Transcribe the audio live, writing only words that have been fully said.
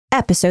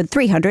episode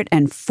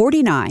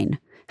 349.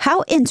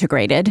 How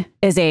integrated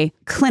is a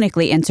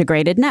clinically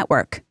integrated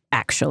network,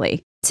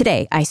 actually?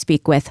 Today, I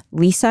speak with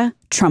Lisa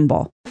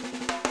Trumbull.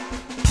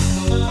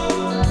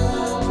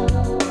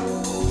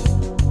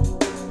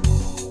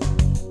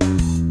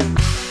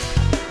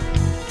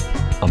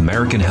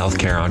 American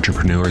healthcare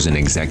entrepreneurs and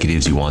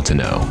executives you want to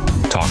know.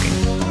 Talking.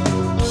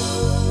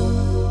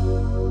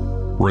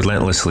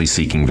 Relentlessly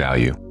seeking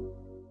value.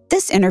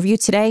 This interview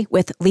today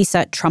with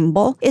Lisa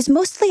Trumbull is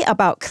mostly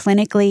about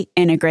clinically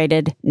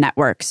integrated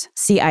networks,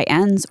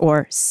 CINs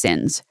or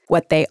CINs,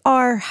 what they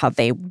are, how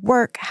they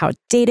work, how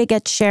data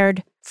gets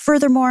shared.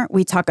 Furthermore,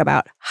 we talk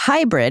about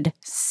hybrid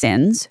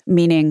CINs,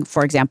 meaning,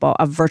 for example,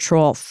 a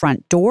virtual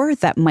front door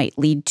that might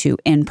lead to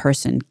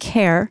in-person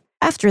care.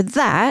 After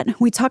that,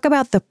 we talk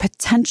about the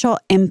potential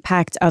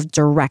impact of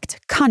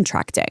direct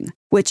contracting,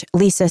 which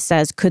Lisa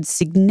says could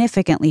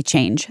significantly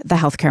change the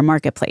healthcare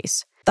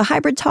marketplace. The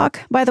hybrid talk,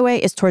 by the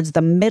way, is towards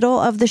the middle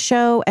of the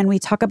show, and we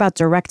talk about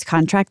direct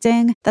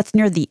contracting. That's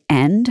near the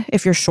end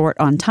if you're short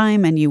on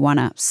time and you want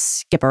to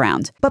skip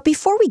around. But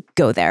before we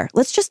go there,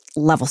 let's just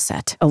level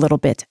set a little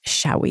bit,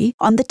 shall we,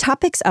 on the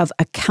topics of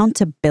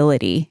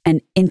accountability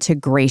and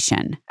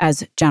integration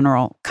as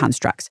general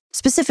constructs.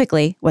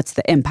 Specifically, what's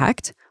the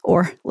impact,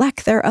 or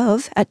lack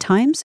thereof at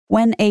times,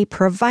 when a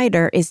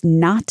provider is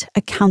not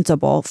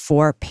accountable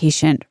for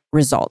patient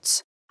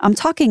results? I'm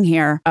talking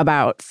here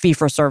about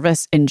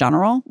fee-for-service in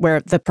general,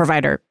 where the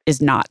provider is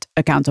not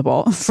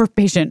accountable for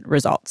patient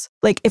results.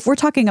 Like if we're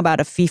talking about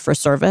a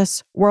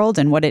fee-for-service world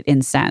and what it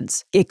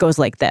incents, it goes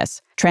like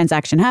this.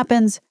 Transaction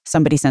happens,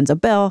 somebody sends a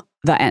bill,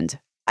 the end.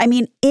 I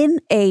mean, in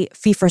a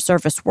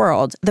fee-for-service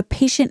world, the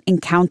patient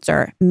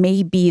encounter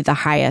may be the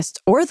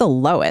highest or the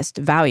lowest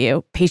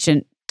value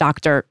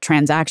patient-doctor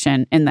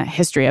transaction in the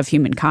history of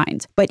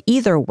humankind. But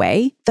either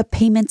way, the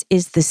payment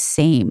is the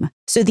same.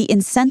 So the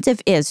incentive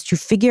is to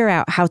figure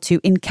out how to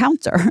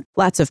encounter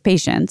lots of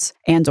patients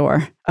and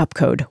or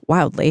upcode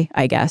wildly,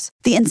 I guess.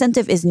 The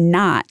incentive is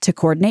not to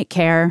coordinate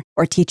care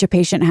or teach a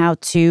patient how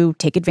to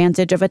take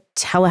advantage of a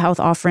telehealth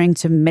offering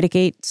to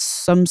mitigate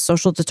some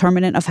social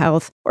determinant of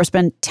health or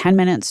spend 10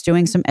 minutes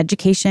doing some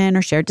education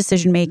or shared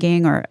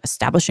decision-making or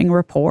establishing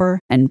rapport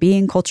and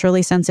being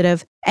culturally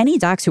sensitive. Any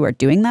docs who are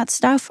doing that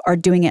stuff are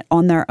doing it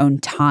on their own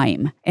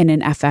time in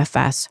an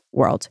FFS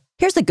world.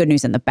 Here's the good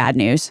news and the bad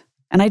news.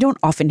 And I don't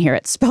often hear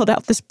it spelled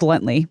out this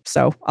bluntly,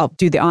 so I'll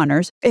do the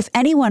honors. If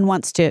anyone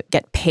wants to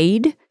get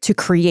paid to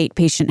create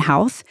patient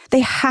health,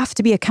 they have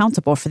to be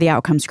accountable for the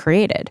outcomes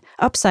created,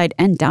 upside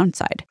and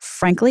downside.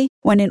 Frankly,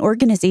 when an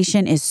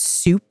organization is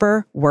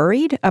super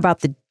worried about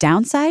the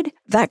downside,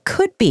 that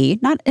could be,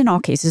 not in all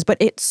cases, but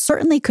it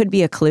certainly could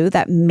be a clue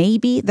that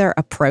maybe their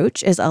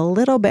approach is a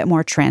little bit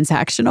more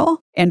transactional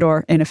and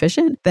or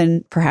inefficient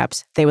than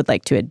perhaps they would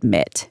like to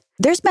admit.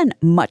 There's been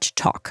much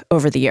talk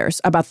over the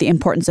years about the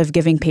importance of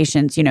giving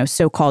patients,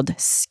 so-called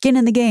skin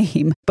in the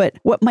game. But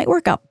what might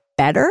work out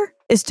better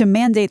is to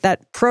mandate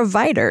that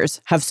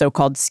providers have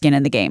so-called skin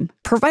in the game.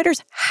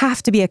 Providers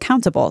have to be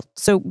accountable,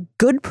 so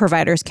good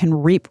providers can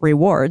reap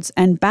rewards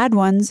and bad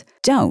ones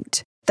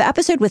don't. The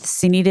episode with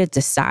Sunita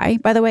Desai,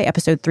 by the way,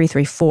 episode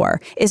 334,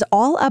 is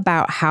all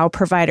about how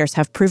providers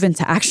have proven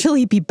to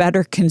actually be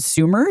better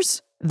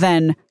consumers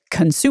than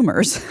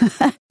consumers.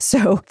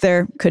 So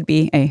there could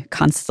be a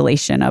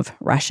constellation of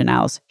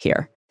rationales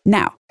here.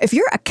 Now, if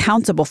you're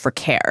accountable for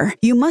care,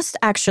 you must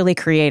actually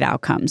create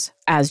outcomes,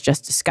 as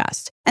just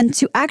discussed. And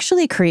to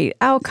actually create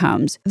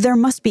outcomes, there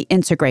must be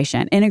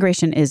integration.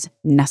 Integration is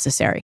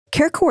necessary.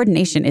 Care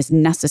coordination is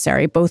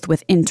necessary both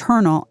with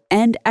internal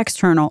and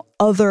external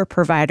other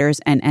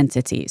providers and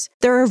entities.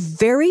 There are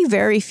very,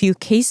 very few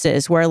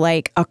cases where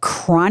a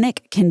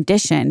chronic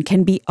condition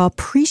can be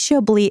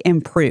appreciably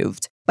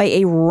improved by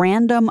a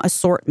random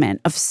assortment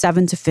of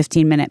 7 to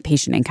 15-minute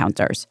patient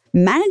encounters.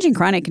 Managing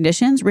chronic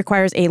conditions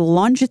requires a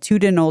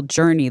longitudinal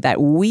journey that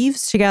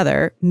weaves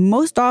together,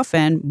 most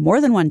often,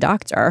 more than one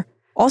doctor,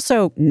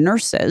 also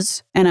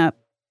nurses and a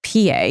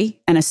PA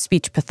and a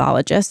speech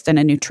pathologist and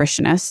a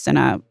nutritionist and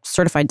a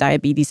certified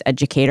diabetes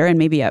educator and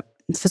maybe a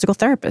physical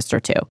therapist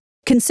or two.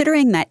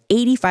 Considering that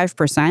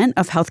 85%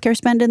 of healthcare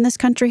spend in this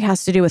country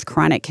has to do with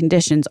chronic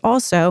conditions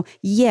also,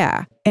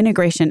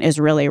 integration is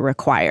really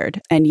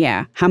required. And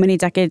how many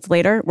decades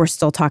later, we're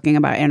still talking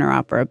about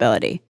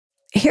interoperability.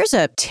 Here's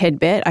a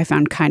tidbit I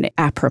found kind of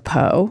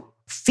apropos.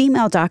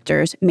 Female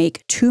doctors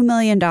make $2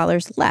 million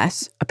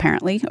less,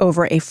 apparently,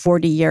 over a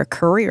 40-year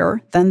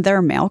career than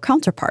their male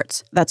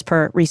counterparts. That's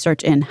per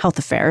research in Health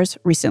Affairs,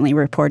 recently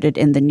reported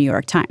in the New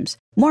York Times.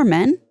 More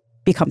men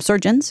become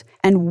surgeons,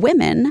 and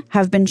women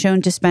have been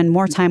shown to spend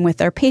more time with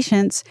their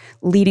patients,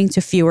 leading to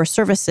fewer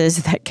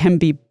services that can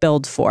be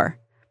billed for.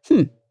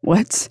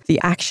 What's the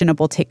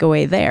actionable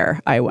takeaway there,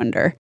 I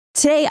wonder?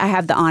 Today, I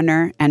have the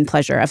honor and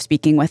pleasure of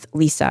speaking with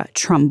Lisa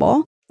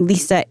Trumbull.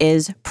 Lisa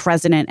is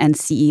president and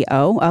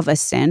CEO of a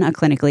SIN, a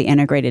clinically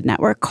integrated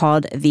network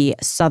called the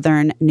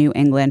Southern New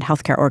England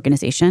Healthcare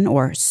Organization,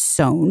 or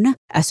SONE,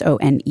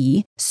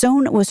 S-O-N-E.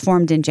 SONE was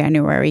formed in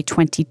January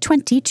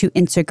 2020 to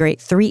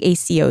integrate 3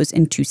 ACOs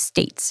in 2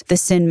 states. The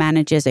SIN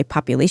manages a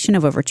population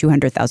of over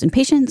 200,000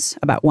 patients,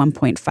 about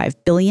 $1.5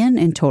 billion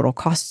in total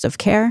costs of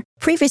care.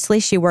 Previously,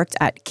 she worked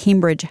at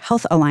Cambridge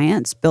Health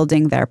Alliance,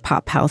 building their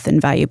pop health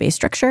and value-based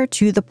structure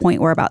to the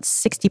point where about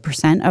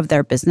 60% of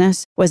their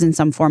business was in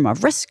some form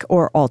of risk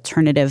or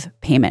alternative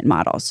payment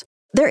models.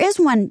 There is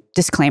one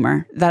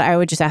disclaimer that I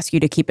would just ask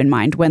you to keep in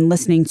mind when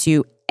listening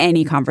to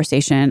any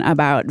conversation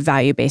about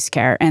value-based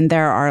care, and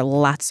there are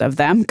lots of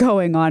them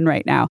going on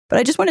right now. But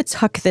I just want to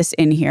tuck this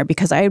in here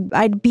because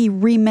I'd be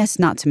remiss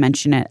not to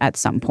mention it at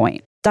some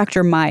point.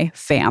 Dr. Mai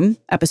Pham,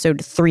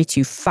 episode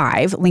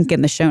 325, link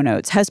in the show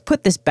notes, has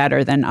put this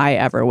better than I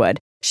ever would.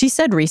 She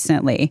said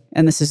recently,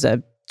 and this is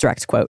a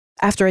direct quote,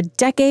 "After a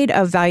decade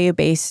of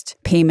value-based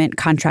payment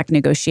contract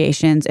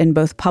negotiations in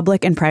both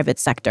public and private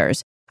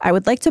sectors, I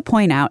would like to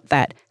point out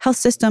that health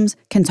systems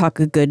can talk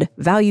a good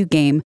value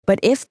game, but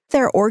if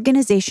their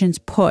organizations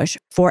push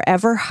for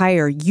ever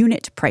higher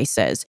unit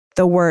prices,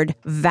 the word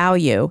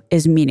value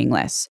is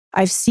meaningless.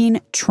 I've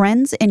seen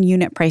trends in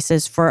unit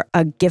prices for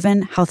a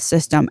given health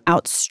system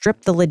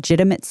outstrip the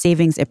legitimate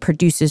savings it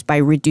produces by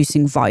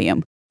reducing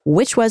volume,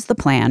 which was the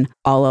plan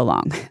all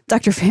along."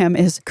 Dr. Pham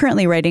is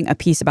currently writing a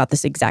piece about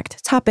this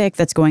exact topic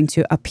that's going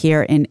to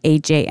appear in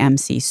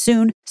AJMC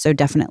soon, so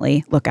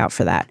definitely look out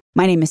for that.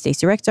 My name is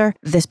Stacey Richter.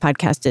 This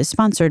podcast is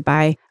sponsored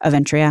by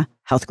Aventria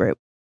Health Group.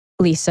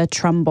 Lisa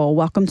Trumbull,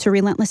 welcome to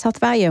Relentless Health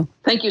Value.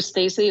 Thank you,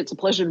 Stacey. It's a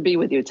pleasure to be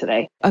with you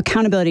today.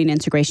 Accountability and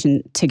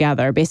integration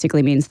together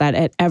basically means that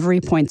at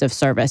every point of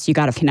service, you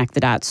got to connect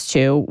the dots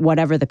to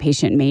whatever the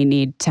patient may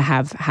need to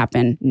have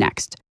happen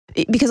next.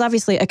 Because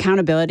obviously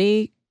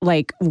accountability,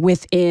 like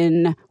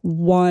within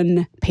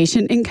one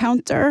patient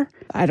encounter,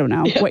 I don't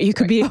know what you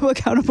could be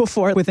accountable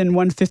for within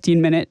one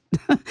 15-minute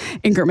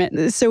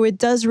increment. So it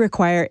does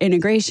require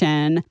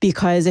integration,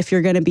 because if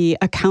you're going to be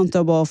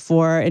accountable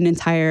for an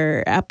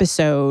entire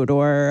episode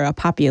or a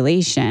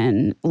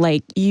population,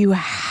 like you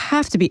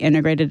have to be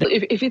integrated.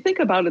 If you think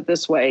about it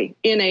this way,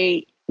 in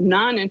a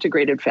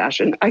non-integrated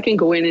fashion, I can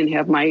go in and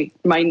have my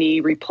knee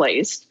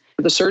replaced.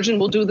 The surgeon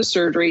will do the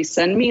surgery,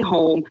 send me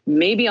home.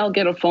 Maybe I'll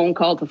get a phone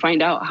call to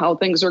find out how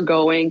things are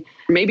going.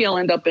 Maybe I'll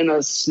end up in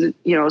a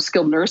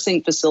skilled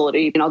nursing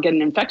facility and I'll get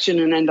an infection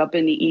and end up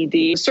in the ED.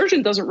 The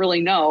surgeon doesn't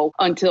really know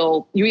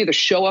until you either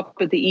show up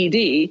at the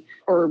ED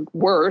or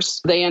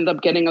worse, they end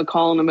up getting a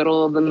call in the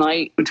middle of the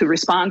night to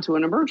respond to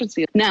an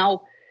emergency.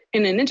 Now,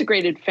 in an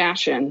integrated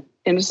fashion,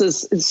 and this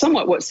is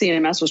somewhat what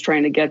CMS was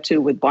trying to get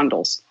to with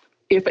bundles.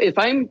 If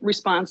I'm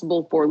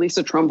responsible for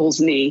Lisa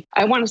Trumbull's knee,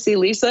 I want to see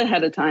Lisa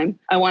ahead of time.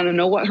 I want to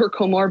know what her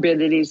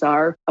comorbidities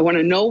are. I want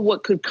to know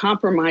what could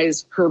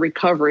compromise her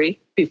recovery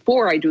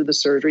before I do the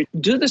surgery.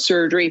 Do the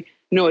surgery,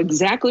 know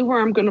exactly where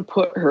I'm going to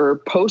put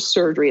her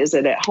post-surgery. Is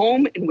it at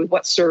home and with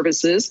what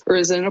services? Or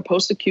is it in a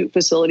post-acute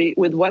facility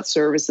with what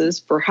services?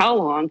 For how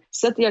long?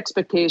 Set the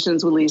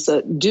expectations with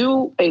Lisa.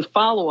 Do a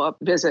follow-up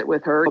visit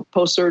with her, a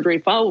post-surgery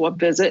follow-up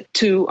visit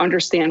to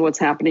understand what's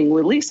happening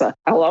with Lisa.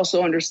 I'll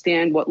also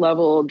understand what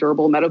level of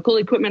durable medical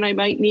equipment I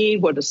might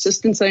need, what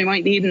assistance I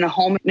might need in a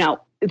home.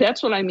 Now,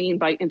 that's what I mean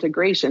by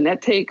integration.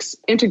 That takes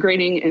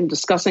integrating and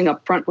discussing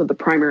up front with the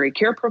primary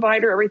care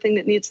provider, everything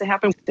that needs to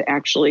happen to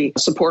actually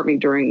support me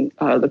during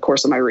the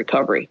course of my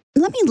recovery.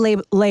 Let me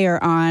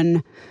layer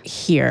on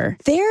here.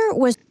 There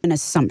was an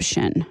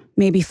assumption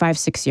maybe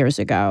 5-6 years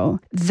ago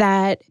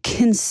that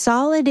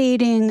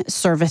consolidating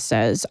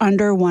services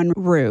under one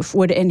roof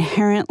would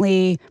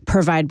inherently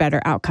provide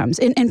better outcomes.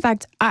 In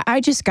fact, I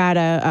just got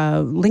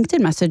a LinkedIn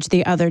message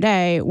the other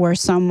day where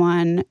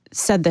someone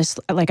said this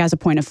like as a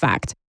point of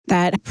fact,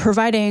 that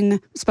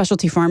providing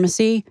specialty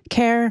pharmacy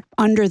care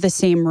under the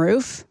same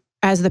roof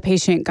as the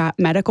patient got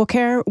medical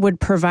care would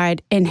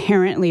provide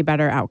inherently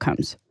better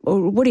outcomes.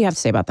 What do you have to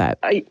say about that?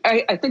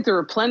 I think there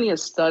are plenty of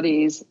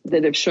studies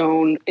that have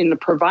shown in the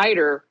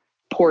provider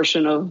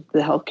portion of the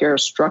healthcare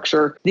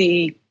structure,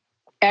 the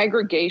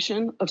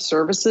aggregation of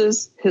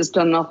services has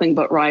done nothing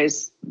but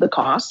rise the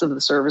cost of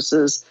the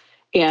services,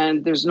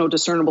 and there's no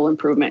discernible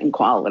improvement in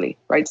quality,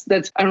 right?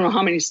 I don't know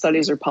how many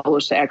studies are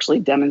published to actually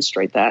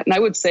demonstrate that. And I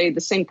would say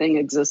the same thing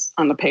exists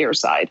on the payer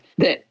side,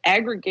 that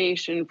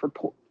aggregation for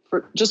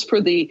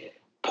the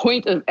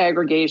point of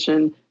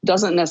aggregation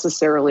doesn't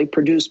necessarily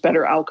produce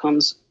better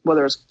outcomes,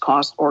 whether it's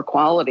cost or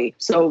quality.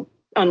 So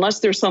unless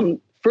there's some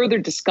further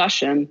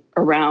discussion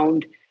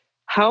around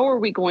how are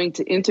we going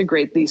to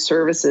integrate these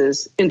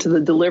services into the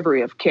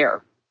delivery of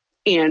care,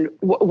 and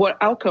what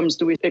outcomes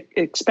do we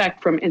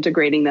expect from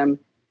integrating them?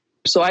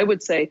 So I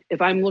would say if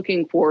I'm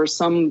looking for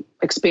some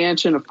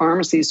expansion of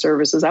pharmacy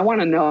services, I want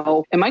to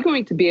know, am I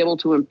going to be able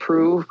to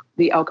improve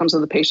the outcomes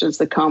of the patients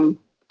that come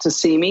to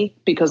see me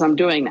because I'm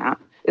doing that?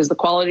 Is the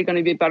quality going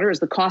to be better? Is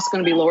the cost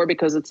going to be lower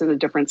because it's in a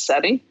different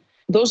setting?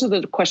 Those are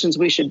the questions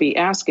we should be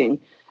asking.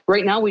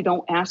 Right now, we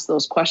don't ask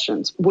those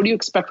questions. What do you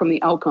expect from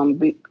the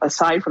outcome,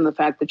 aside from the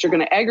fact that you're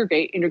going to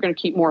aggregate and you're going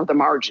to keep more of the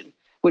margin?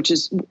 which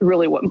is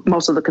really what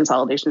most of the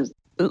consolidation is.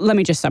 Let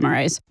me just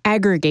summarize.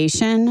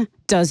 Aggregation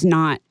does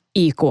not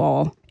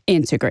equal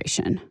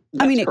integration.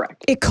 That's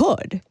correct. It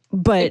could,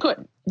 but It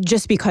could.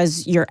 Just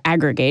because you're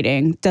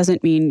aggregating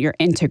doesn't mean you're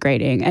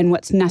integrating. And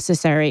what's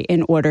necessary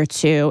in order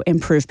to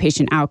improve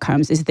patient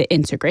outcomes is the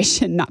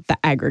integration, not the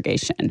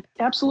aggregation.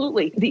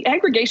 Absolutely. The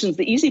aggregation is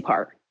the easy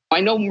part. I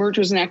know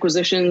mergers and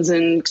acquisitions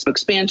and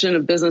expansion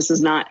of business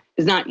is not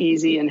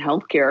easy in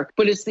healthcare,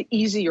 but it's the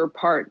easier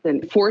part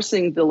than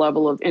forcing the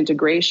level of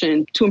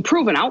integration to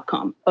improve an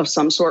outcome of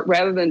some sort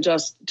rather than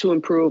just to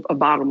improve a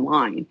bottom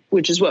line,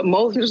 which is what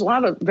there's a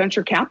lot of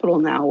venture capital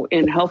now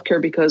in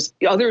healthcare because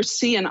others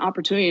see an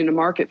opportunity in the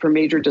market for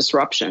major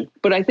disruption.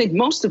 But I think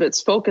most of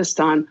it's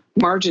focused on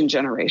margin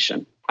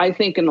generation. I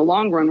think in the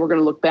long run, we're going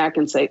to look back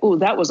and say, oh,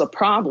 that was a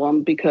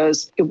problem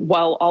because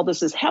while all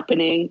this is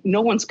happening, no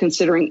one's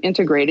considering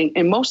integrating,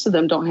 and most of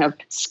them don't have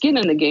skin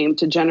in the game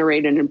to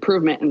generate an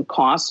improvement in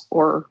cost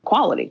or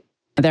quality.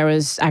 There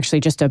was actually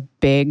just a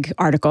big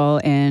article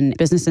in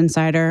Business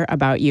Insider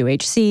about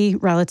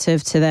UHC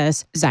relative to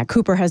this. Zach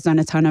Cooper has done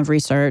a ton of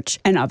research,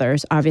 and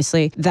others,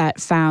 obviously, that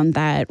found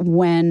that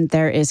when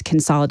there is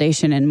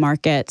consolidation in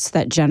markets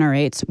that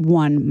generates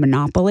one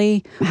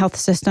monopoly health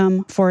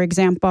system, for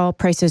example,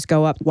 prices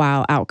go up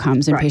while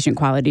outcomes and patient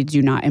quality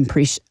do not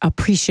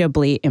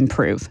appreciably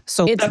improve.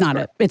 So it's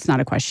not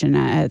a question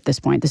at this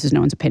point. This is no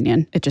one's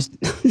opinion. It just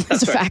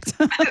it's a fact.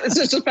 It's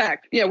just a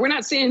fact. Yeah, we're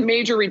not seeing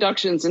major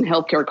reductions in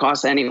healthcare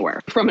costs anywhere.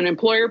 From an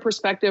employer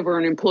perspective or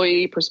an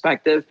employee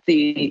perspective,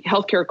 the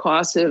healthcare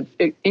costs have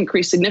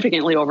increased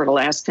significantly over the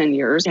last 10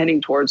 years,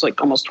 heading towards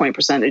like almost 20%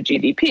 of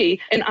GDP.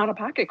 And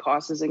out-of-pocket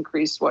costs has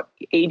increased,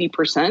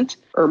 80%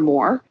 or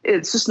more.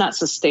 It's just not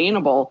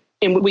sustainable.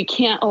 And we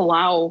can't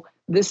allow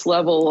this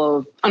level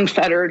of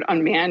unfettered,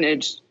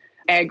 unmanaged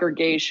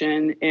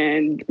aggregation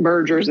and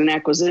mergers and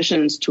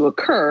acquisitions to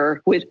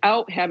occur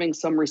without having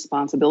some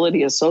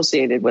responsibility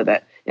associated with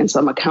it and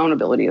some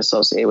accountability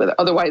associated with it.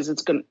 Otherwise,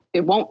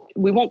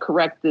 we won't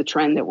correct the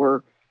trend that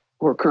we're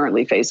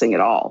currently facing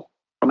at all.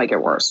 It'll make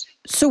it worse.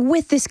 So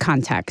with this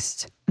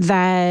context,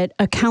 that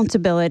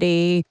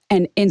accountability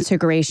and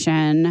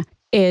integration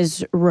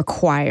is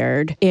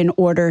required in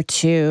order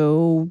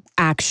to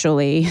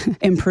actually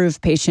improve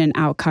patient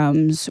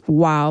outcomes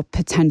while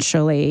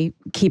potentially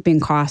keeping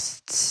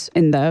costs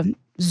in the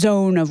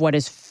zone of what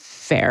is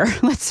fair,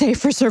 let's say,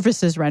 for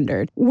services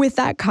rendered. With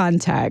that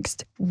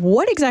context,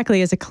 what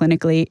exactly is a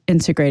clinically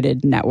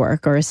integrated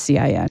network or a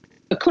CIN?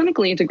 A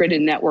clinically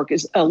integrated network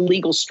is a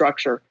legal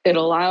structure. It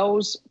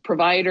allows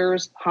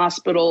providers,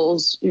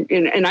 hospitals,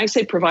 and I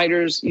say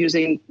providers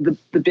using the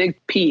big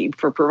P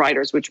for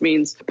providers, which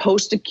means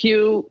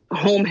post-acute,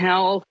 home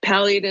health,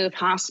 palliative,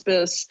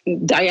 hospice,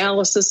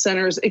 dialysis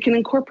centers. It can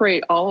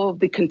incorporate all of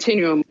the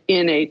continuum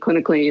in a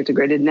clinically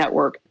integrated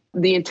network.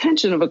 The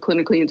intention of a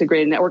clinically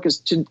integrated network is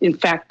to, in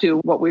fact, do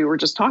what we were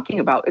just talking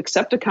about,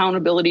 accept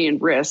accountability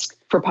and risk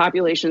for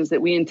populations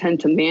that we intend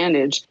to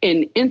manage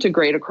and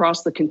integrate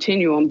across the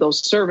continuum those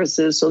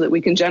services so that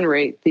we can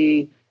generate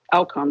the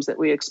outcomes that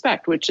we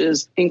expect, which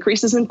is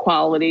increases in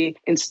quality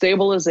and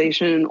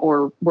stabilization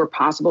or, where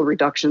possible,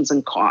 reductions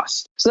in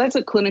costs. So that's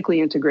a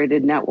clinically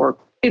integrated network.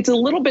 It's a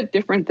little bit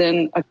different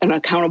than an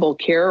accountable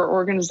care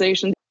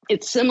organization.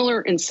 It's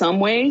similar in some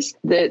ways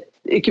that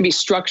it can be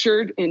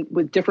structured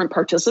with different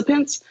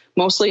participants,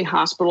 mostly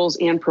hospitals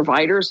and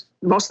providers,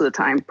 most of the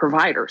time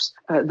providers,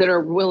 that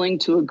are willing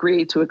to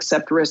agree to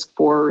accept risk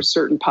for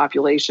certain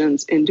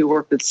populations and do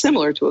work that's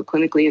similar to a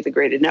clinically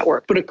integrated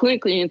network. But a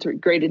clinically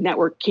integrated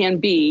network can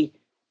be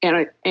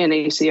an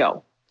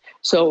ACO.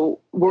 So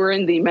we're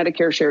in the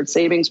Medicare Shared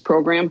Savings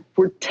Program.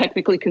 We're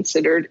technically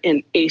considered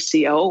an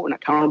ACO, an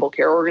accountable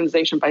care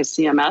organization by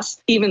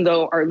CMS, even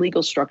though our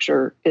legal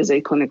structure is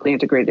a clinically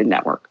integrated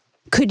network.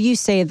 Could you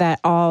say that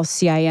all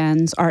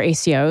CINs are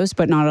ACOs,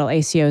 but not all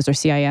ACOs are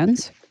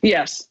CINs?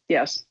 Yes.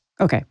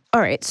 Okay.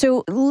 All right.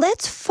 So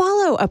let's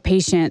follow a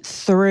patient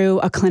through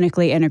a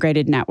clinically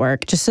integrated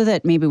network, just so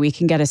that maybe we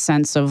can get a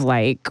sense of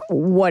like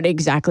what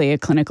exactly a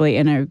clinically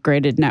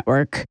integrated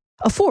network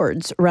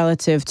affords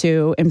relative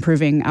to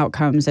improving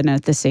outcomes and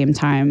at the same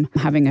time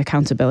having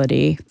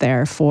accountability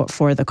there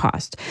for the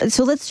cost.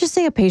 So let's just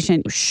say a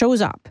patient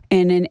shows up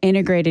in an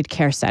integrated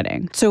care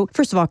setting. So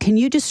first of all, can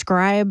you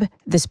describe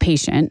this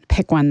patient?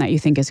 Pick one that you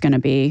think is going to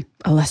be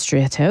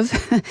illustrative.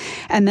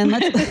 and then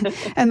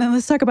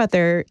let's talk about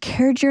their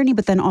care journey,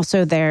 but then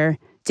also their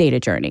data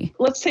journey.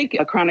 Let's take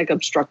a chronic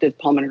obstructive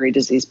pulmonary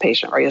disease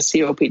patient, right? A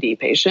COPD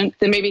patient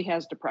that maybe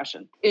has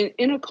depression.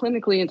 In a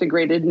clinically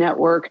integrated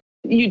network,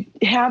 you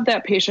have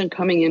that patient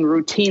coming in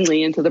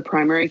routinely into the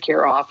primary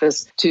care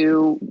office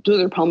to do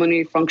their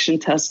pulmonary function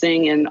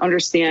testing and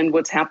understand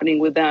what's happening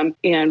with them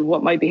and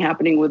what might be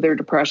happening with their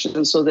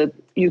depression so that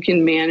you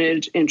can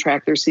manage and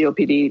track their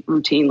COPD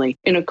routinely.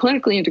 In a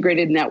clinically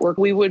integrated network,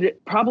 we would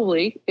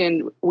probably,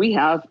 and we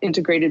have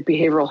integrated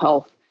behavioral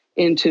health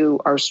into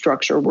our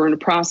structure. We're in the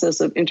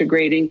process of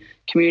integrating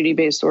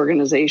community-based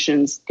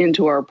organizations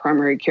into our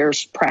primary care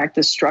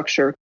practice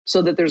structure.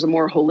 so that there's a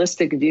more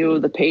holistic view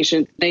of the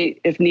patient. They,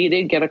 if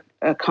needed, get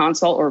a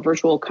consult or a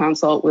virtual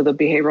consult with a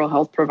behavioral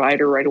health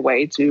provider right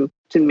away to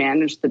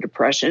manage the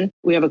depression.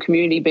 We have a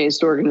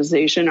community-based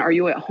organization. Are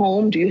you at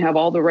home? Do you have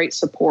all the right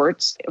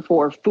supports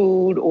for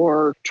food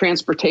or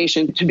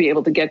transportation to be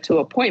able to get to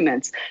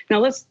appointments? Now,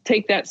 let's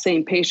take that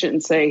same patient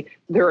and say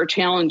there are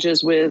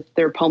challenges with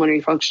their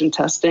pulmonary function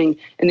testing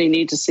and they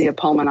need to see a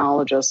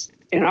pulmonologist.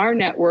 In our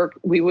network,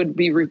 we would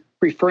be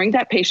referring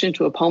that patient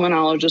to a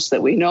pulmonologist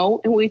that we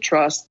know and we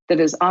trust, that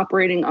is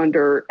operating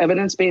under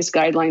evidence-based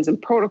guidelines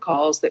and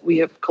protocols that we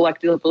have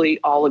collectively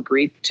all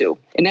agreed to.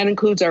 And that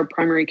includes our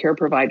primary care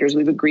providers.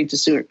 We've agreed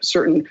to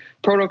certain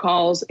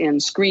protocols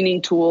and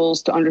screening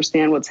tools to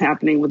understand what's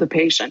happening with the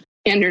patient.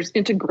 And there's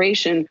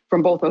integration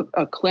from both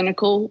a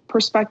clinical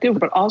perspective,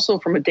 but also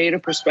from a data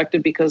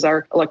perspective, because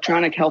our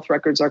electronic health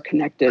records are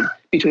connected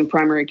between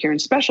primary care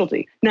and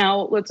specialty.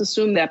 Now, let's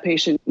assume that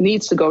patient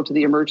needs to go to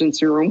the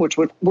emergency room, which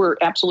we're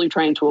absolutely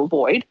trying to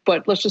avoid.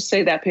 But let's just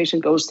say that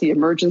patient goes to the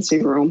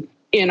emergency room.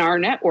 In our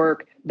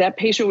network, that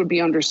patient would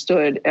be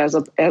understood as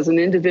an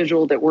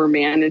individual that we're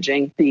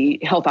managing the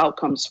health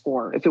outcomes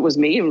for. If it was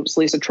me, it was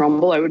Lisa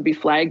Trumbull, I would be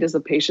flagged as a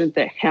patient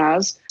that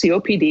has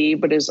COPD,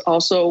 but is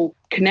also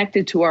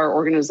connected to our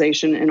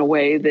organization in a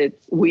way that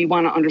we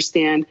want to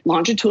understand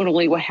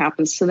longitudinally what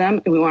happens to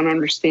them, and we want to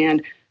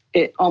understand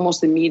it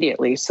almost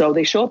immediately. So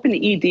they show up in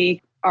the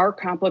ED, our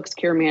complex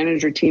care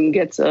manager team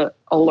gets an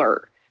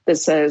alert that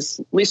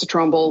says Lisa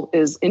Trumbull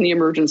is in the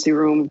emergency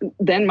room.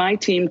 Then my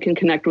team can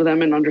connect with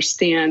them and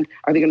understand,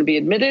 are they going to be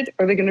admitted?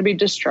 Or are they going to be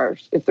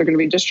discharged? If they're going to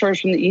be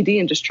discharged from the ED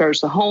and discharged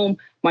to home,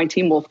 my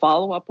team will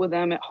follow up with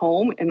them at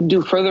home and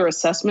do further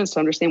assessments to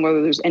understand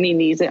whether there's any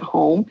needs at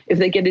home. If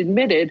they get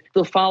admitted,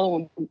 they'll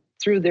follow them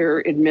through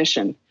their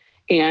admission.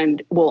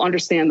 And we'll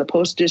understand the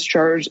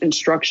post-discharge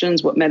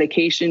instructions, what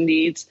medication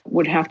needs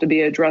would have to be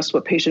addressed,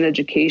 what patient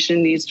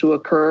education needs to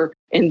occur.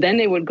 And then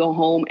they would go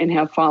home and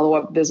have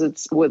follow-up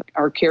visits with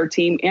our care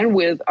team and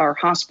with our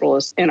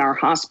hospitalists in our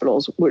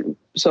hospitals.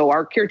 So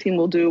our care team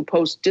will do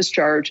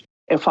post-discharge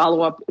a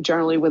follow-up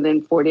generally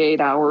within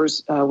 48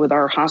 hours, with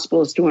our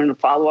hospitalists doing a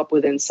follow-up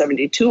within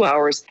 72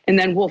 hours. And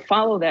then we'll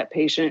follow that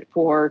patient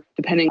for,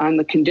 depending on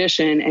the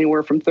condition,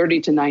 anywhere from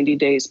 30 to 90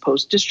 days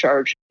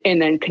post-discharge,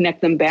 and then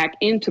connect them back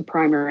into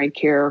primary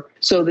care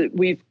so that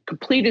we've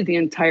completed the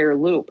entire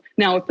loop.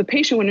 Now, if the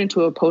patient went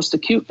into a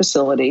post-acute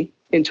facility,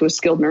 into a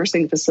skilled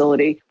nursing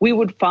facility, we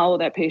would follow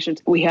that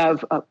patient. We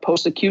have a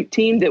post-acute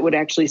team that would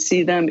actually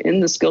see them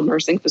in the skilled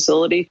nursing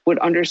facility, would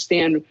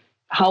understand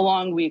how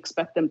long we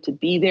expect them to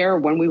be there,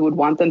 when we would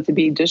want them to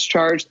be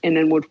discharged, and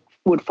then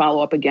would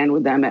follow up again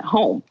with them at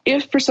home.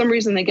 If for some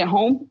reason they get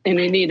home and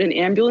they need an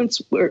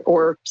ambulance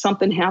or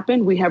something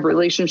happened, we have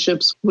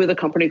relationships with a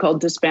company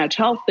called Dispatch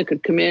Health that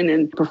could come in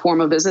and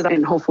perform a visit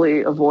and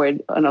hopefully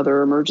avoid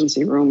another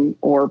emergency room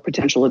or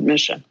potential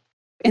admission.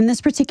 In this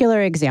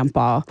particular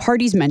example,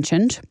 parties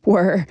mentioned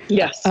were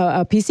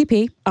a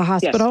PCP, a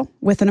hospital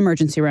with an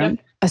emergency room,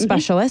 a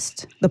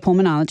specialist, the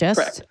pulmonologist,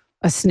 Correct.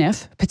 a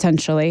SNF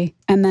potentially,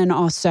 and then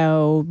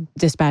also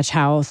Dispatch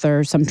Health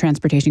or some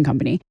transportation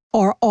company.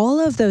 Are all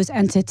of those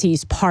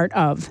entities part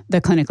of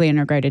the clinically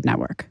integrated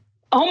network?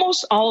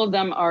 Almost all of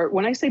them are.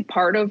 When I say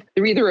part of,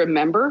 they're either a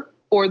member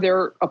or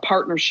they're a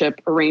partnership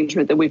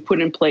arrangement that we've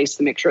put in place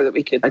to make sure that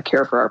we could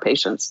care for our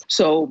patients.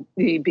 So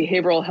the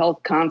behavioral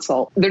health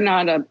consult, they're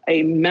not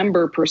a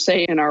member per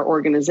se in our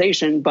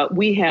organization, but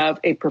we have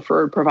a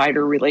preferred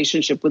provider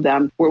relationship with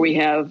them where we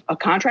have a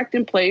contract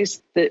in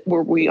place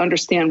where we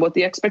understand what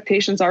the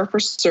expectations are for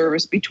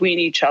service between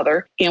each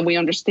other, and we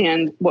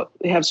understand what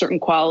we have certain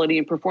quality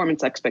and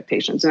performance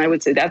expectations. And I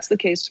would say that's the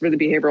case for the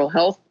behavioral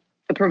health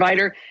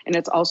provider. And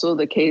it's also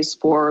the case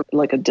for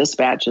like a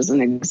Dispatch as an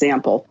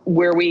example,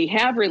 where we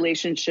have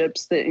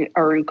relationships that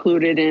are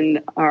included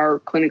in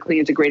our clinically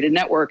integrated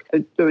network.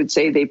 I would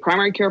say the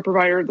primary care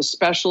provider, the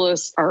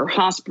specialist, our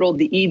hospital,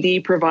 the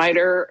ED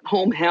provider,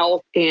 home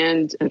health,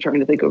 and I'm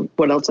trying to think of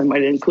what else I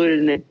might have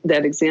included in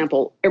that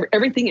example.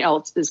 Everything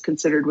else is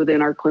considered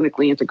within our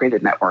clinically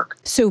integrated network.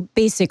 So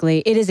basically,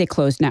 it is a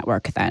closed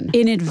network then.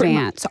 In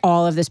advance,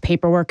 all of this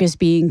paperwork is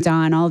being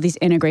done. All of these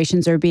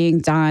integrations are being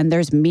done.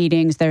 There's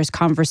meetings, there's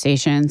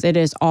conversations. It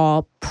is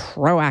all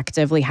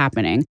proactively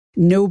happening.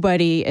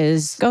 Nobody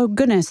is, oh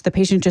goodness, the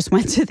patient just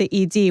went to the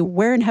ED.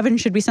 Where in heaven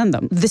should we send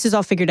them? This is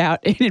all figured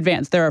out in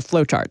advance. There are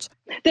flowcharts.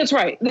 That's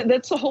right.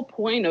 That's the whole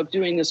point of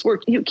doing this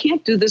work. You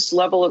can't do this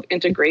level of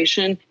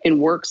integration and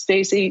work,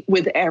 Stacey,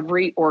 with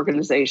every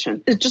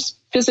organization. It just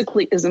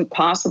physically isn't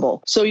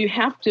possible. So you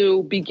have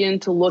to begin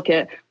to look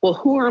at, well,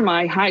 who are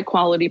my high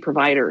quality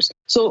providers?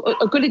 So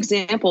a good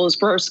example is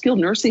for our skilled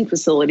nursing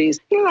facilities.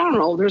 I don't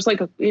know, there's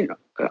like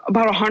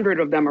about 100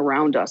 of them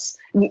around us.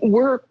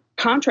 We're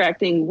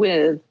contracting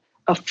with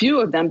a few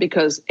of them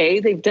because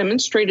they've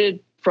demonstrated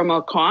from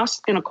a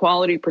cost and a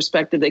quality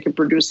perspective, they can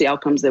produce the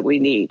outcomes that we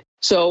need.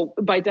 So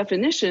by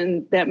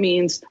definition, that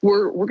means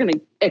we're going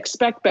to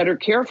expect better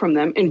care from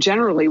them. And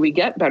generally, we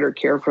get better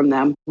care from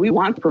them. We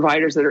want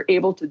providers that are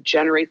able to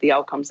generate the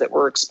outcomes that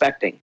we're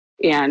expecting.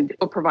 and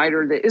a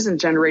provider that isn't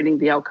generating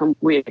the outcome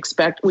we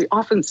expect, we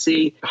often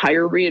see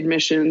higher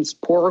readmissions,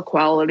 poorer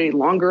quality,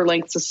 longer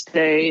lengths of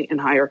stay,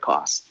 and higher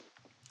costs.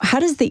 How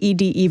does the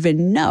ED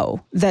even know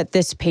that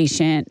this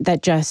patient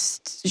that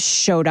just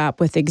showed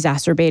up with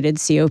exacerbated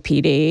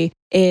COPD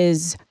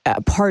is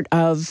a part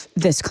of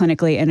this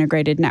clinically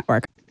integrated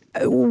network?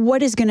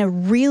 What is going to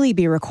really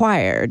be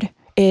required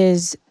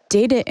is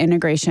data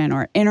integration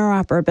or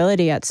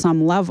interoperability at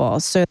some level.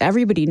 So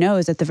everybody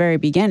knows at the very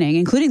beginning,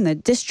 including the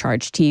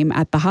discharge team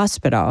at the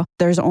hospital,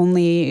 there's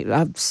only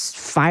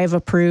 5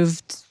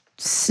 approved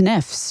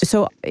SNFs.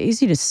 So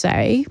easy to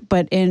say,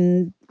 but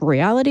in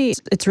reality,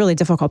 it's really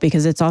difficult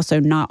because it's also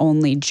not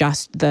only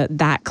just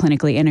that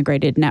clinically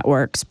integrated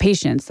network's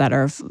patients that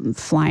are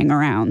flying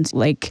around.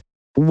 Like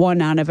 1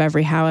 out of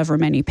every however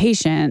many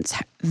patients,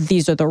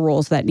 these are the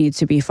rules that need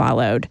to be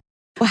followed.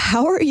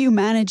 How are you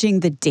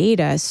managing the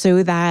data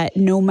so that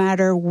no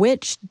matter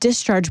which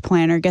discharge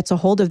planner gets a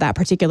hold of that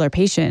particular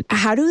patient,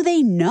 how do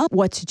they know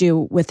what to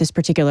do with this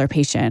particular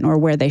patient or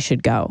where they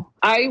should go?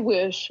 I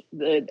wish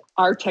that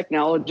our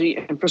technology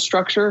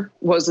infrastructure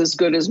was as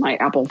good as my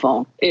Apple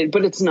phone,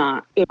 but it's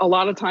not. A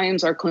lot of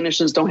times our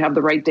clinicians don't have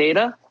the right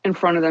data in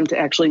front of them to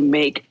actually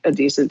make a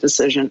decent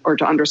decision or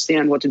to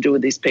understand what to do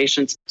with these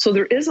patients. So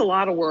there is a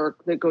lot of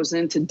work that goes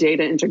into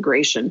data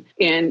integration.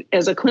 And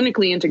as a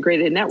clinically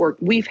integrated network,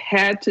 we've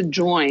had to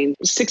join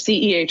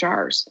 60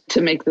 EHRs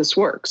to make this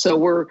work. So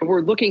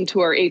we're looking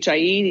to our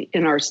HIE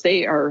in our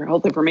state, our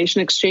Health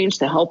Information Exchange,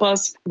 to help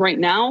us. Right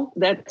now,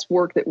 that's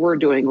work that we're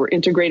doing. We're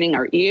integrating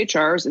our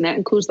EHRs, and that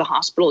includes the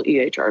hospital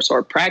EHRs, so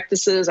our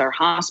practices, our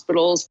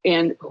hospitals,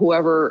 and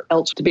whoever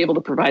else to be able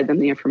to provide them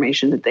the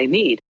information that they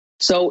need.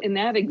 So in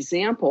that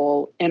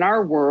example, in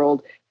our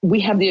world,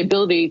 we have the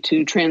ability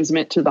to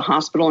transmit to the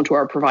hospital and to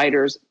our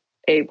providers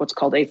what's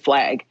called a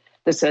flag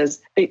that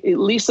says,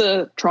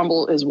 Lisa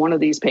Trumbull is one of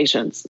these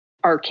patients.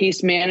 Our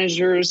case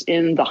managers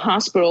in the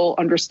hospital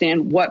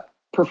understand what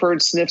preferred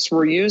SNFs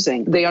we're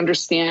using. They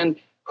understand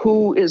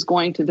who is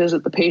going to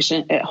visit the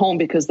patient at home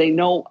because they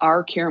know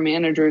our care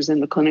managers in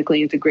the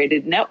clinically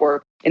integrated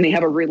network, and they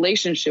have a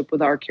relationship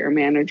with our care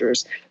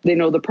managers. They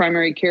know the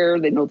primary care,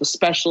 they know the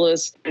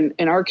specialists, and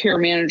our care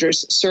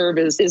managers serve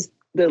as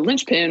the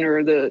linchpin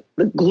or the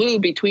glue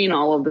between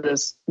all of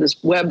this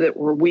web that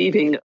we're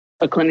weaving,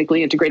 a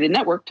clinically integrated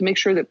network, to make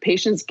sure that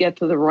patients get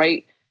to the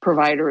right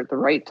provider at the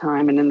right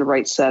time and in the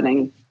right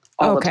setting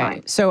all the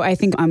time. So I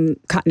think I'm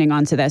cottoning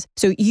onto this.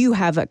 So you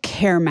have a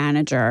care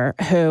manager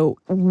who,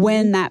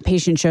 when that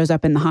patient shows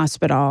up in the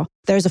hospital,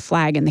 there's a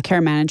flag and the care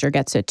manager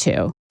gets it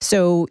too.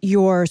 So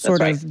your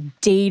sort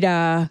of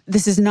data,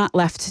 this is not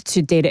left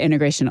to data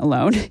integration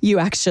alone. You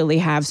actually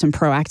have some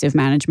proactive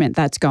management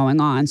that's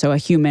going on. So a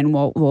human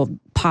will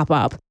pop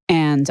up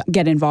and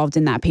get involved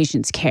in that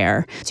patient's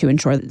care to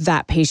ensure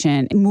that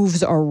patient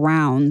moves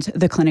around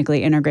the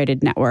clinically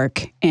integrated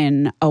network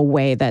in a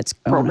way that's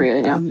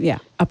appropriate.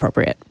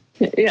 Appropriate.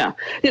 Yeah,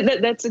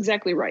 that's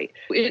exactly right.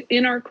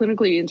 In our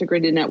clinically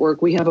integrated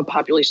network, we have a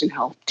population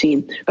health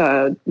team,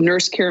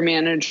 nurse care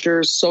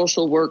managers,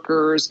 social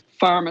workers,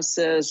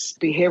 pharmacists,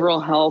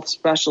 behavioral health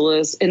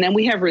specialists, and then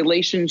we have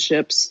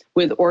relationships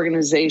with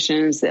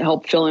organizations that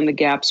help fill in the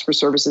gaps for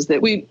services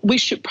that we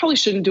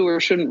shouldn't do or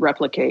shouldn't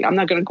replicate. I'm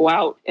not going to go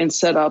out and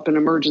set up an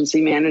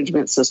emergency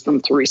management system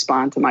to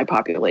respond to my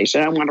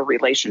population. I want a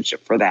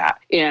relationship for that.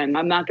 And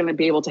I'm not going to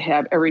be able to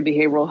have every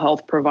behavioral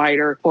health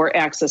provider or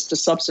access to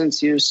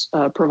substance use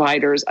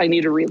providers. I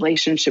need a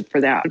relationship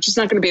for that. I'm just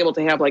not going to be able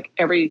to have like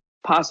every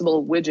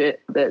possible widget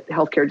that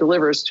healthcare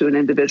delivers to an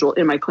individual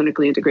in my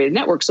clinically integrated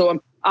network. So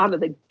I'm out of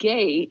the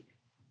gate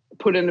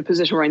put in a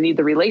position where I need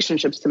the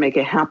relationships to make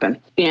it happen.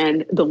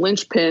 And the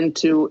linchpin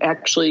to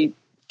actually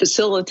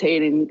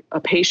facilitating a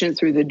patient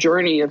through the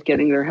journey of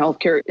getting their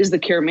healthcare is the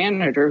care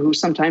manager, who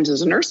sometimes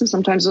is a nurse and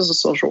sometimes is a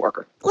social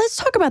worker. Let's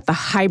talk about the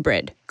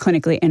hybrid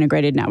clinically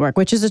integrated network,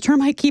 which is a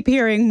term I keep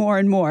hearing more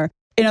and more.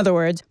 In other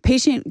words,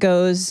 patient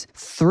goes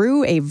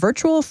through a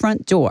virtual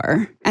front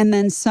door and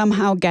then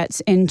somehow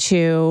gets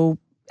into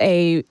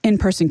a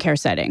in-person care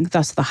setting,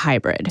 thus the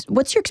hybrid.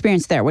 What's your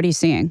experience there? What are you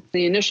seeing?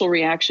 The initial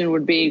reaction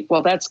would be,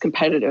 well, that's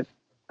competitive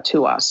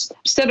to us.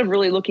 Instead of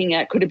really looking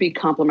at, could it be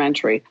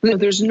complementary? When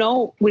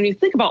you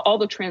think about all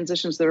the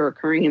transitions that are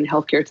occurring in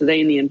healthcare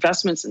today and the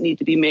investments that need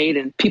to be made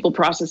in people,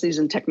 processes,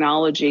 and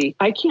technology,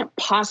 I can't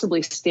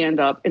possibly stand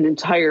up an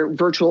entire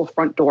virtual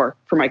front door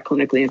for my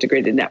clinically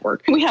integrated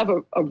network. We have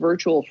a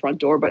virtual front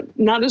door, but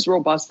not as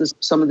robust as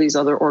some of these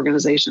other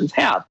organizations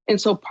have. And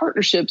so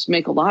partnerships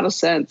make a lot of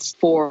sense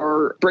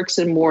for bricks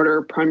and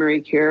mortar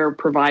primary care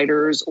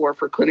providers or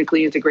for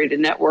clinically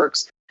integrated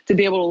networks to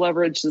be able to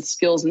leverage the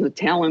skills and the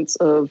talents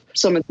of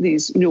some of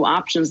these new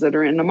options that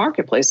are in the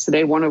marketplace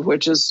today, one of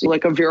which is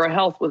like a Vera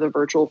Health with a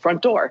virtual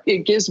front door.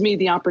 It gives me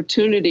the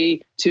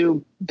opportunity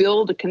to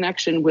build a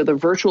connection with a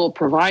virtual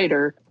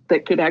provider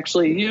that could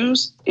actually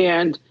use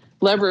and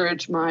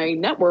leverage my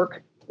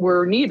network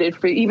where needed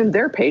for even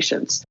their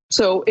patients.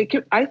 So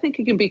I think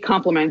it can be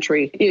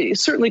complementary. It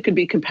certainly could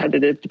be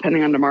competitive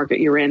depending on the market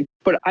you're in,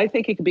 but I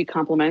think it could be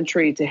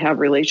complementary to have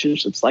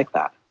relationships like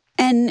that.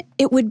 And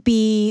it would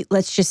be,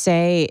 let's just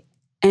say,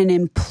 an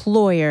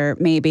employer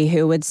maybe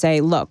who would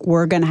say, look,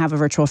 we're going to have a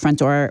virtual front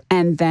door.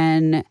 And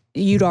then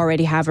you'd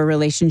already have a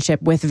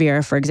relationship with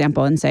Vera, for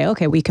example, and say,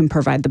 okay, we can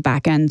provide the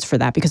back ends for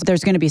that, because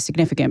there's going to be a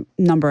significant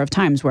number of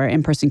times where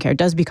in-person care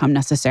does become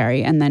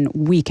necessary, and then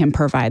we can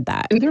provide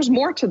that. And there's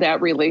more to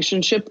that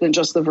relationship than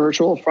just the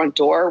virtual front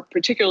door,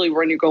 particularly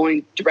when you're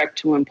going direct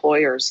to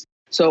employers.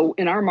 So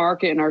in our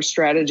market and our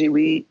strategy,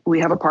 we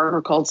have a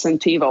partner called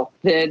Centivo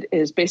that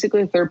is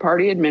basically a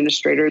third-party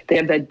administrator. They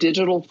have that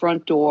digital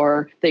front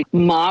door. They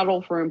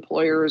model for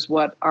employers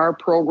what our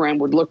program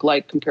would look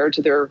like compared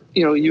to their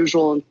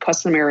usual and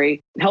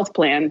customary health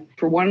plan.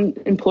 For one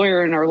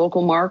employer in our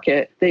local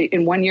market, they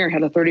in 1 year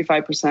had a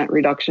 35%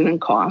 reduction in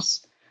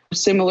costs,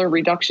 similar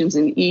reductions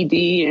in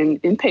ED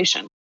and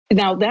inpatient.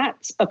 Now,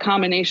 that's a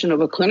combination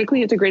of a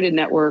clinically integrated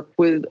network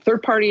with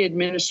third-party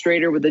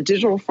administrator with a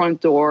digital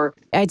front door.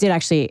 I did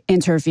actually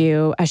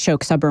interview Ashok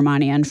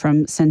Subramanian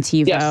from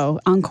Centivo,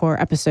 Encore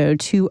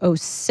episode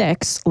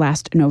 206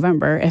 last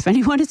November, if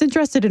anyone is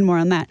interested in more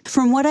on that.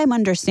 From what I'm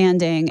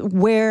understanding,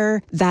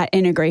 where that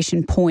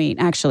integration point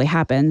actually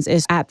happens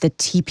is at the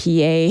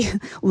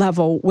TPA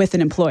level with an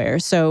employer.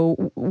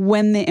 So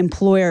when the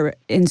employer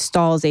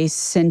installs a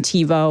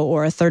Centivo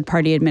or a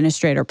third-party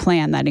administrator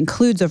plan that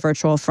includes a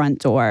virtual front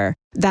door,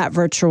 that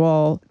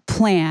virtual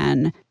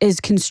plan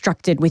is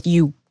constructed with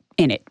you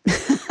in it.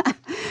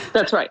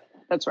 That's right.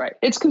 That's right.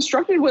 It's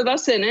constructed with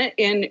us in it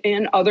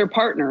and other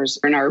partners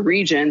in our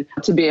region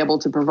to be able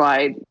to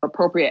provide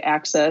appropriate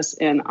access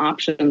and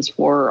options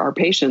for our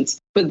patients.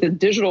 But the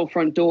digital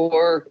front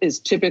door is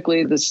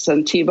typically the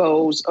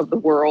Centivos of the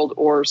world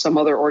or some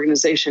other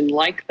organization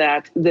like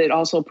that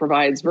also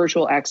provides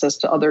virtual access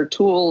to other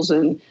tools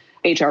and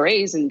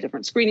HRAs and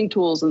different screening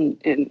tools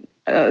and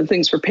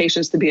things for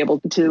patients to be able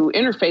to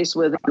interface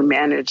with and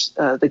manage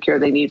the care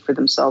they need for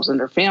themselves and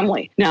their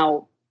family.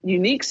 Now,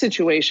 unique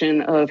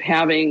situation of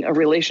having a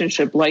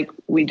relationship like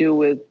we do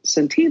with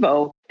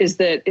Centivo is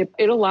that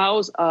it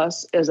allows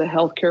us as a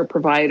healthcare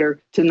provider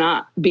to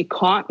not be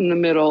caught in the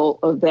middle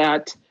of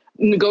that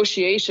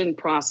negotiation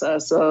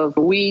process of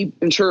we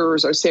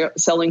insurers are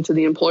selling to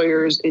the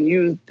employers and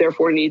you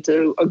therefore need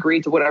to agree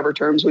to whatever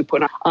terms we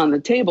put on the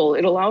table.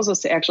 It allows us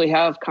to actually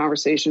have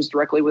conversations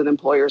directly with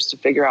employers to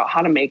figure out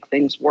how to make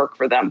things work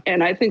for them.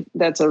 And I think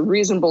that's a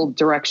reasonable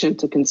direction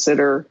to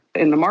consider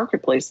in the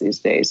marketplace these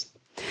days.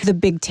 The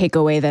big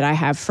takeaway that I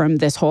have from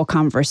this whole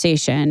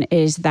conversation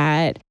is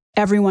that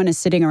everyone is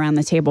sitting around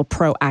the table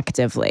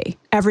proactively.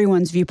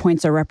 Everyone's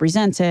viewpoints are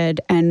represented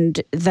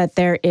and that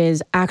there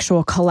is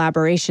actual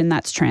collaboration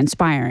that's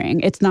transpiring.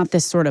 It's not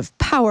this sort of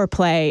power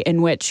play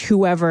in which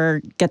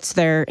whoever gets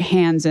their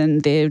hands in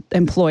the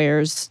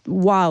employer's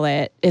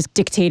wallet is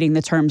dictating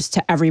the terms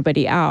to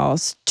everybody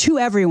else to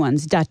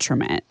everyone's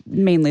detriment,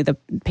 mainly the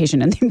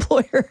patient and the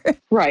employer.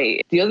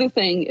 Right. The other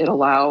thing it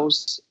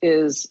allows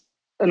is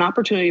an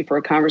opportunity for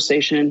a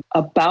conversation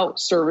about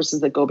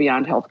services that go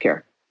beyond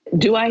healthcare.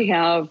 Do I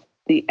have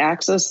the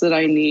access that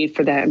I need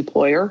for that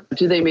employer?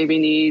 Do they maybe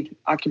need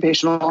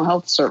occupational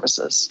health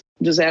services?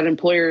 Does that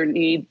employer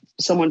need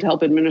someone to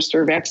help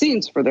administer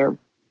vaccines for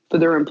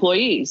their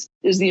employees?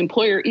 Is the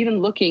employer even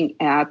looking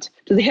at,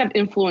 do they have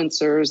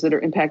influencers that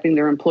are impacting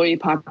their employee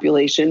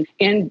population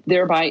and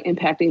thereby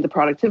impacting the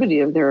productivity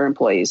of their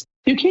employees?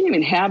 You can't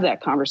even have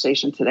that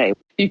conversation today.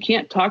 You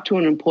can't talk to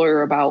an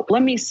employer about,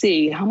 let me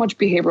see, how much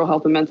behavioral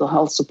health and mental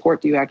health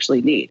support do you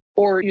actually need?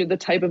 Or the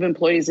type of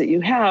employees that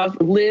you have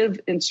live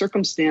in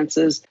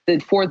circumstances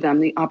that afford them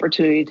the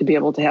opportunity to be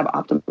able to have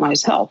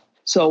optimized health.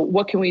 So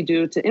what can we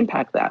do to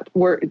impact that?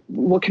 What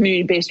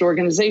community-based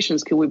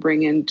organizations can we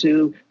bring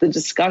into the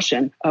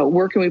discussion?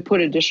 Where can we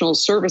put additional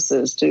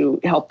services to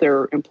help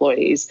their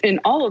employees? And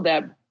all of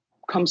that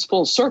comes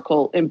full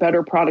circle in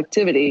better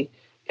productivity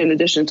in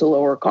addition to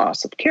lower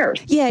costs of care.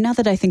 Yeah, now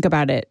that I think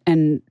about it,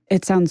 and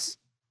it sounds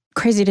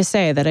crazy to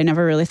say that I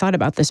never really thought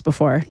about this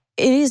before.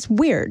 It is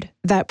weird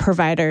that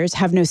providers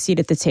have no seat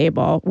at the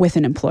table with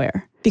an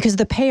employer because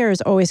the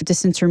payers always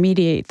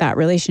disintermediate that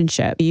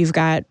relationship. You've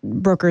got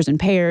brokers and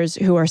payers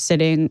who are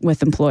sitting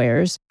with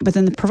employers, but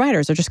then the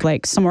providers are just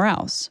like somewhere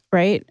else,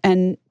 right?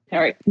 And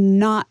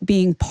not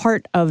being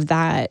part of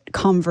that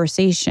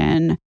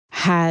conversation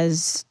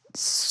has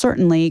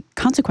certainly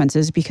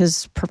consequences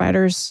because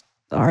providers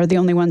are the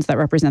only ones that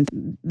represent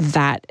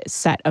that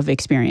set of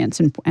experience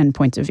and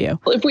points of view.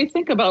 If we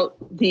think about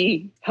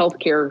the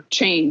healthcare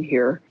chain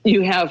here,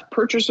 you have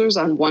purchasers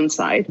on one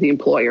side, the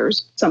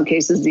employers, some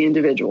cases the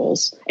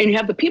individuals, and you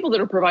have the people that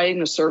are providing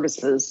the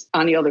services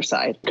on the other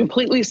side,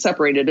 completely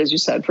separated, as you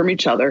said, from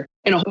each other,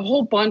 and a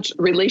whole bunch of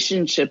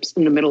relationships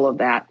in the middle of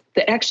that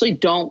actually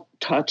don't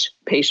touch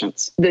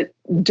patients, that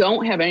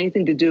don't have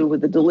anything to do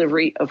with the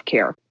delivery of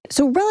care.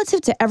 So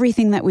relative to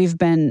everything that we've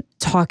been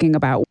talking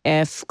about,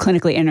 if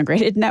clinically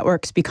integrated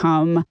networks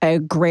become a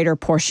greater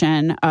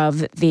portion of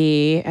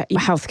the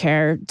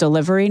healthcare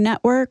delivery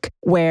network,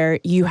 where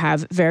you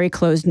have very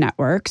closed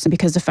networks,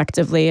 because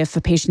effectively if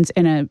a patient's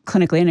in a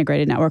clinically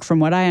integrated network, from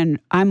what I'm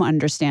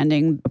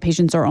understanding,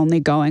 patients are only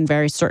going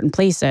very certain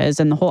places.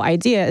 And the whole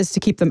idea is to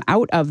keep them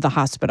out of the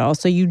hospital.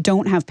 So you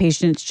don't have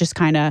patients just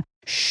kind of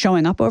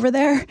showing up over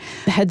there.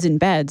 The heads in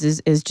beds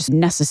is just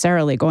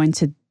necessarily going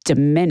to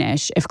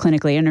diminish if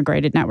clinically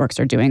integrated networks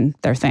are doing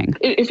their thing.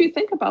 If you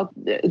think about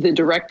the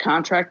direct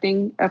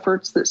contracting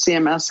efforts that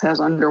CMS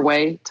has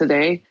underway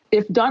today,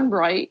 if done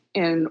right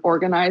and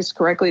organized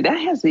correctly, that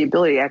has the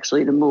ability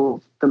actually to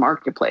move the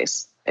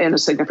marketplace in a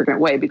significant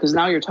way, because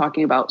now you're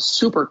talking about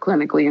super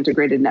clinically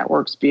integrated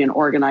networks being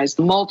organized,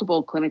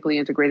 multiple clinically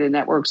integrated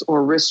networks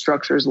or risk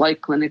structures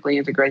like clinically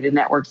integrated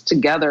networks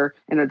together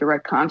in a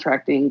direct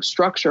contracting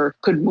structure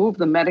could move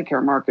the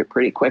Medicare market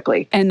pretty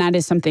quickly. And that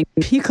is something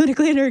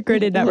clinically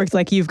integrated networks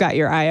like you've got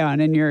your eye on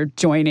and you're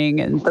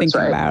joining and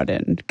thinking about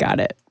and got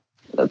it.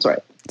 That's right.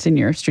 It's in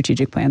your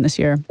strategic plan this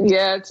year.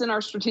 Yeah, it's in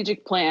our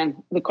strategic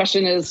plan. The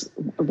question is,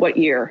 what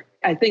year?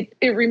 I think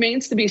it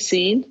remains to be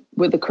seen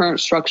with the current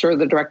structure of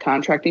the direct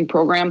contracting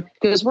program,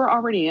 because we're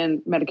already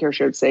in Medicare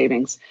shared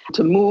savings.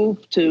 To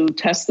move to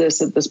test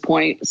this at this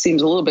point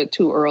seems a little bit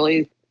too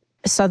early.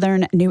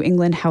 Southern New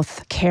England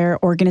Health Care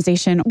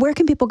Organization. Where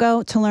can people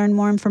go to learn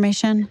more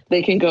information?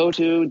 They can go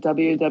to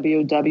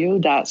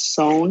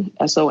www.sone,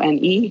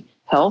 S-O-N-E,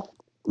 health.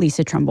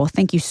 Lisa Trumbull,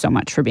 thank you so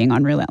much for being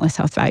on Relentless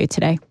Health Value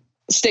today.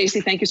 Stacey,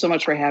 thank you so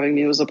much for having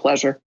me. It was a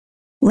pleasure.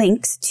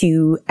 Links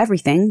to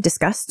everything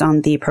discussed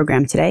on the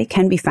program today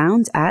can be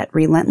found at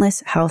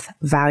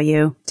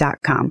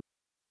relentlesshealthvalue.com.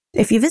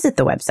 If you visit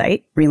the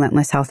website,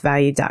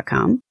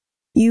 relentlesshealthvalue.com,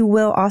 you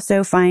will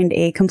also find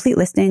a complete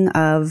listing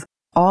of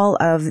all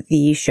of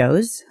the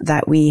shows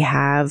that we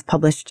have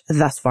published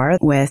thus far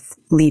with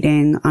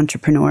leading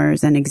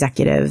entrepreneurs and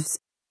executives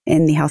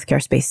in the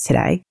healthcare space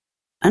today.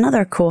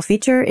 Another cool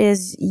feature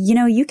is,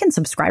 you can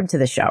subscribe to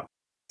the show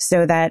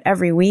so that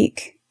every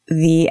week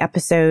the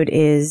episode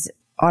is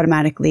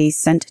automatically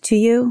sent to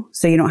you,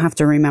 so you don't have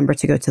to remember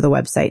to go to the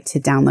website to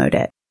download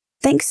it.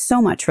 Thanks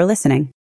so much for listening.